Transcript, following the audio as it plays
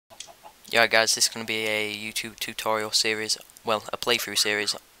Yeah guys, this is going to be a YouTube tutorial series, well a playthrough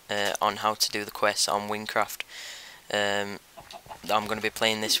series on how to do the quests on WynnCraft. I'm going to be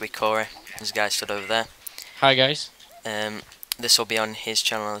playing this with Corey, this guy stood over there. Hi guys. This will be on his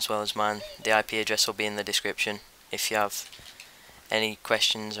channel as well as mine. The IP address will be in the description. If you have any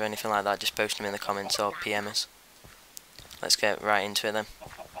questions or anything like that, just post them in the comments or PM us. Let's get right into it then.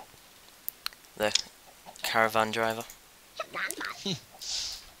 The caravan driver.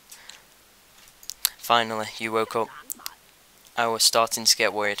 Finally, you woke up. I was starting to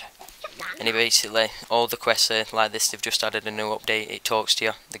get worried. And it basically, all the quests are like this. They've just added a new update. It talks to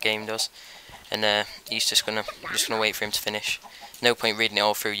you, the game does, and he's just gonna wait for him to finish. No point reading it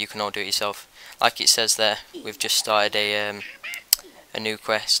all through. You can all do it yourself. Like it says there, we've just started a new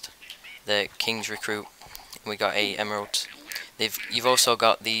quest, the King's Recruit. We got 8 emeralds. You've also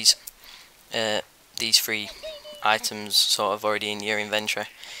got these 3 items sort of already in your inventory.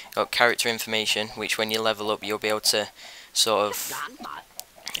 You've got character information, which when you level up you'll be able to sort of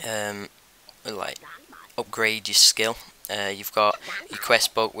like upgrade your skill. You've got your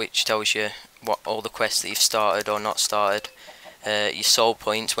quest book, which tells you what all the quests that you've started or not started. Your soul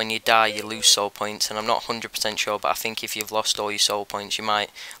points, when you die you lose soul points, and I'm not 100% sure, but I think if you've lost all your soul points you might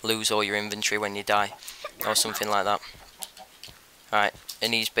lose all your inventory when you die or something like that. Alright,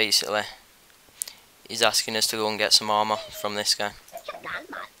 and he's asking us to go and get some armor from this guy.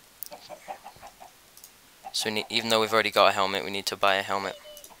 So even though we've already got a helmet, we need to buy a helmet.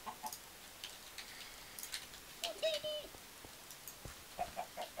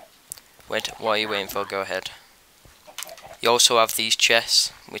 What are you waiting for? Go ahead. You also have these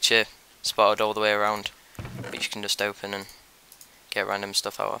chests, which are spotted all the way around, which you can just open and get random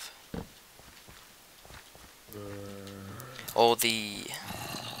stuff out of. All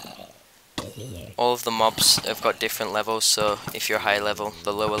of the mobs have got different levels, so if you're high level,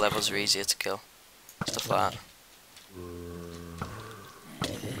 the lower levels are easier to kill. Stuff like that.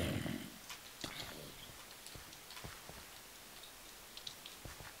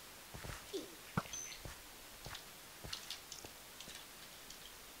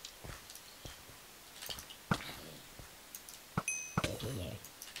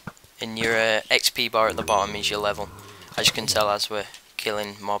 And your XP bar at the bottom is your level. As you can tell, as we're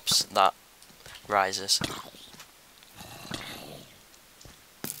killing mobs, that rises.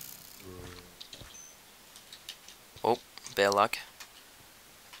 Oh, bit of lag.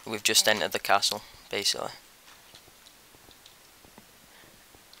 We've just entered the castle, basically.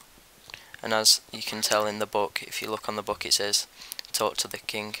 And as you can tell in the book, if you look on the book, it says, talk to the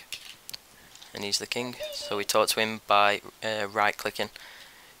king. And he's the king. So we talk to him by right clicking.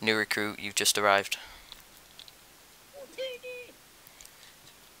 New recruit, you've just arrived.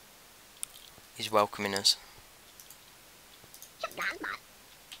 He's welcoming us.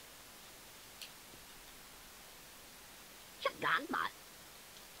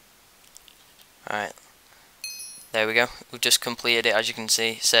 Alright, there we go. We've just completed it. As you can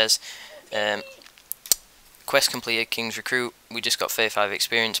see, it says quest completed, King's Recruit. We just got 35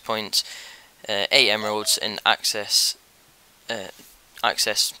 experience points, 8 emeralds, and access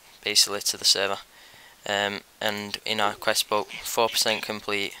basically to the server. And in our quest book, 4%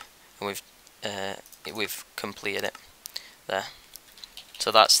 complete, and we've completed it there.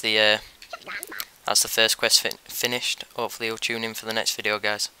 So that's the first quest finished. Hopefully you'll tune in for the next video,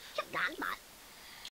 guys.